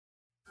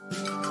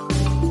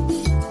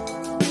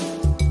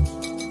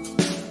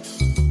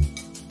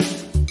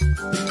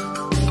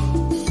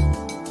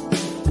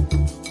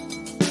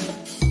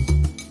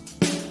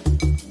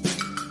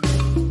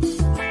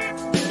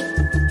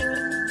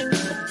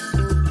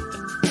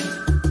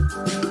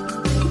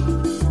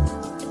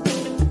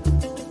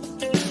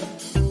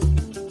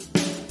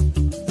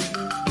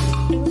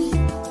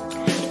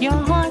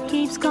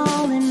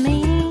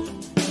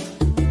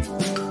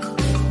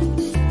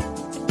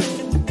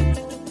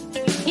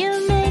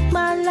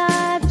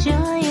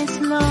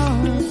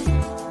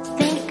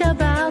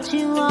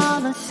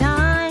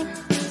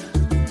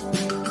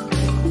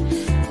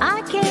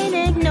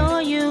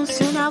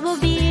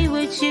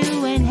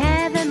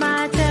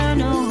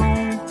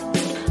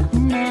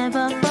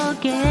never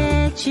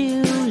forget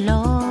you,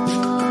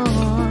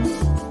 Lord.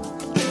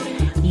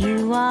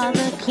 You are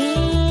the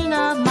King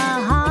of my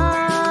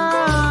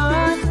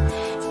heart.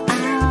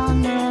 I'll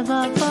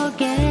never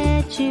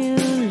forget you,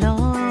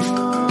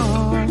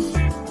 Lord.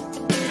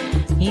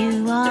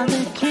 You are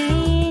the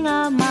King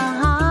of my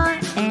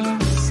heart,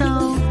 and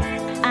so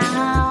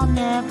I'll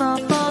never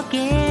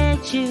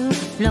forget you,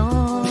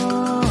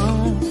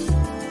 Lord.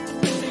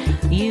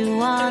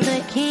 You are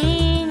the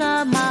King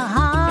of my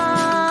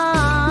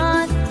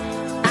heart.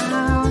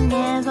 I'll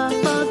never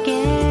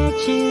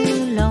forget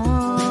you,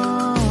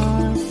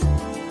 Lord.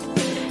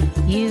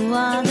 You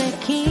are the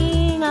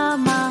King of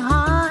my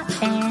heart,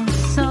 and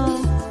so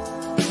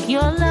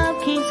your love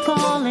keeps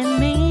calling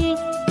me.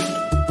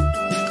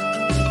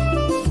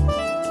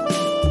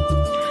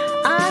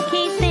 I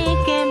keep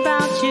thinking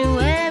about you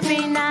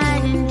every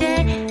night and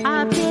day.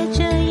 I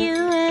picture you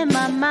in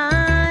my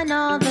mind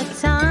all the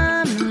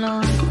time,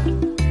 Lord.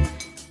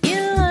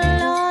 You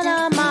alone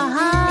are my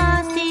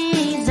heart's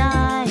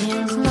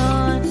desires,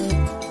 Lord.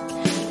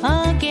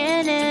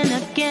 Again and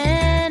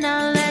again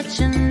I'll let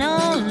you know,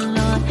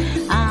 Lord,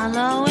 I'll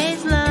always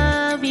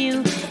love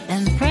you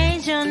and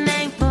praise your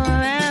name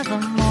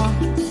forevermore.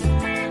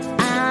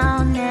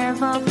 I'll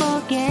never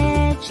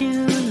forget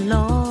you,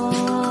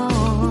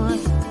 Lord.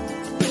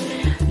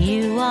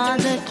 You are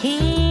the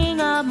King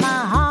of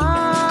my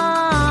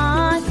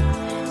heart.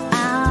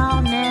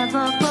 I'll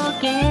never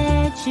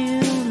forget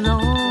you,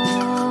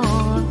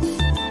 Lord.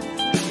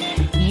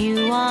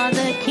 You are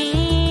the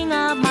King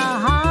of my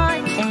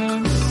heart,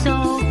 and so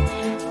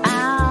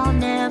I'll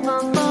never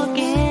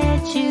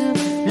forget you,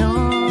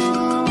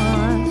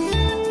 Lord.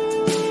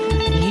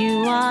 You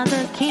are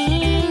the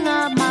King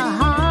of my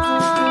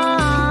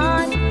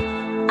heart.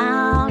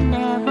 I'll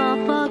never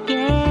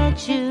forget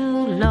you,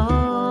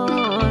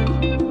 Lord.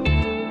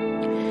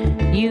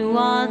 You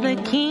are the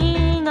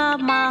King of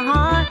my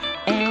heart,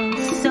 and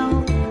so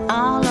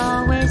I'll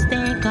always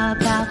think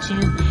about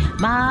you,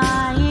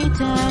 my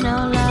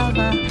eternal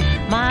lover.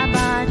 My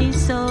body,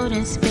 soul,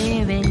 and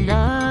spirit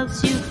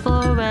loves you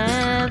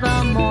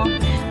forevermore.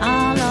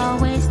 I'll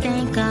always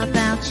think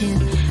about you,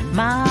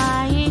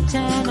 my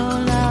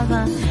eternal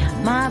lover.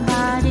 My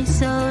body,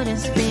 soul, and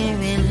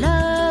spirit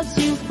loves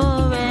you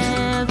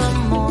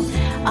forevermore.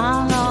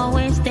 I'll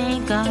always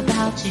think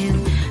about you,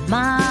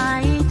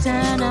 my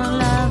eternal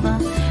lover.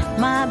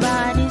 My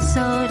body,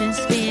 soul, and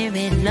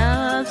spirit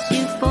loves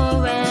you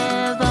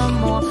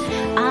forevermore.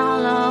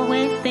 I'll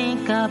always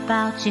think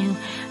about you,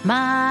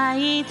 my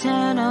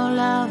eternal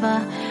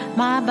lover.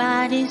 My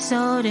body,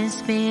 soul, and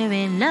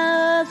spirit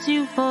loves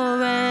you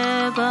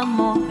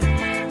forevermore.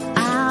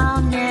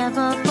 I'll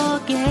never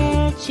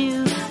forget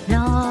you,